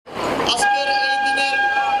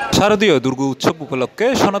শারদীয় দুর্গা উৎসব উপলক্ষে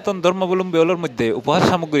সনাতন ধর্মাবলম্বীদের মধ্যে উপহার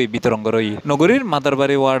সামগ্রী বিতরণ করা হয়। নগরীর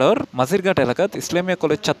মাদারবাড়ি ওয়ার্ডের মাঝিরঘাট এলাকাত ইসলামিয়া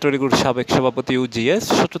কলেজ ছাত্রলীগের সাবেক সভাপতি ও জিএস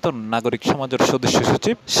সচেতন নাগরিক সমাজের সদস্য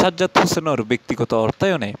সচিব সাজ্জাদ হোসেনের ব্যক্তিগত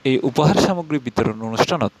অর্থায়নে এই উপহার সামগ্রী বিতরণ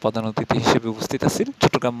অনুষ্ঠানত প্রধান অতিথি হিসেবে উপস্থিত আছেন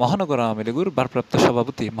চট্টগ্রাম মহানগর আওয়ামী লীগের ভারপ্রাপ্ত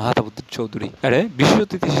সভাপতি মাহতাবুদ্দিন চৌধুরী। এর বিশেষ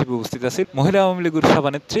অতিথি হিসেবে উপস্থিত আছেন মহিলা আওয়ামী লীগের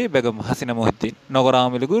সভানেত্রী বেগম হাসিনা মহিউদ্দিন, নগর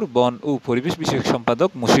আওয়ামী লীগের বন ও পরিবেশ বিষয়ক সম্পাদক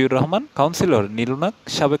মুশিউর রহমান, কাউন্সিলর নীলুনাক,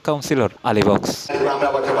 সাবেক কাউন্সিলর আলী বক্স। আমরা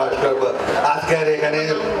বসবাস করব আজকের এখানে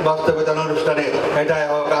বক্তব্য অনুষ্ঠানে এটাই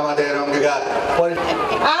হোক আমাদের অঙ্গীকার।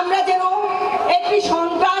 আমরা যেন একটি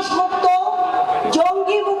সন্ত্রাস মুক্ত,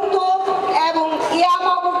 জঙ্গি মুক্ত এবং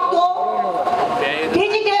ইয়াবা মুক্ত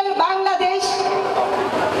ডিজিটাল বাংলাদেশ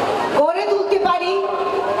গড়ে তুলতে পারি।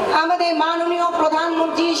 আমাদের মাননীয়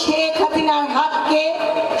প্রধানমন্ত্রী শেখ হাসিনার হাতকে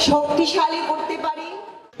শক্তিশালী করতে পারি।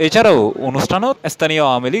 এছাড়াও অনুষ্ঠানত স্থানীয়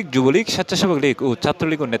আওয়ামী লীগ, যুবলীগ, স্বেচ্ছাসেবক লীগ ও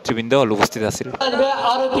ছাত্রলীগের নেতৃবৃন্দ উপস্থিত আছেন।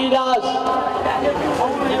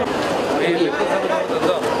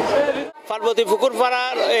 পার্বতী পুকুর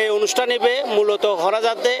পাড়ার এই অনুষ্ঠানে মূলত হরা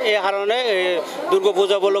যাতে এই কারণে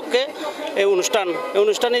দুর্গাপূজা উপলক্ষে এই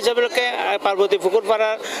অনুষ্ঠান হিসাবে পার্বতী পুকুর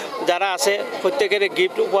পাড়ার যারা আছে প্রত্যেকের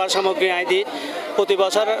গিফট উপহার সামগ্রী আইদি প্রতি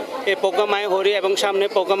বছর এই প্রোগ্রাম আয় হরি এবং সামনে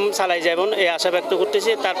প্রোগ্রাম চালাই যাবেন এই আশা ব্যক্ত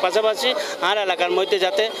করতেছি। তার পাশাপাশি আর এলাকার মধ্যে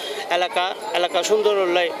যাতে এলাকা সুন্দর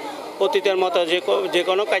হলে অতীতের মতো যে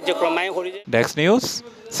কোনো কার্যক্রম আয় হরি। Desk news,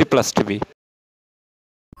 Cplustv।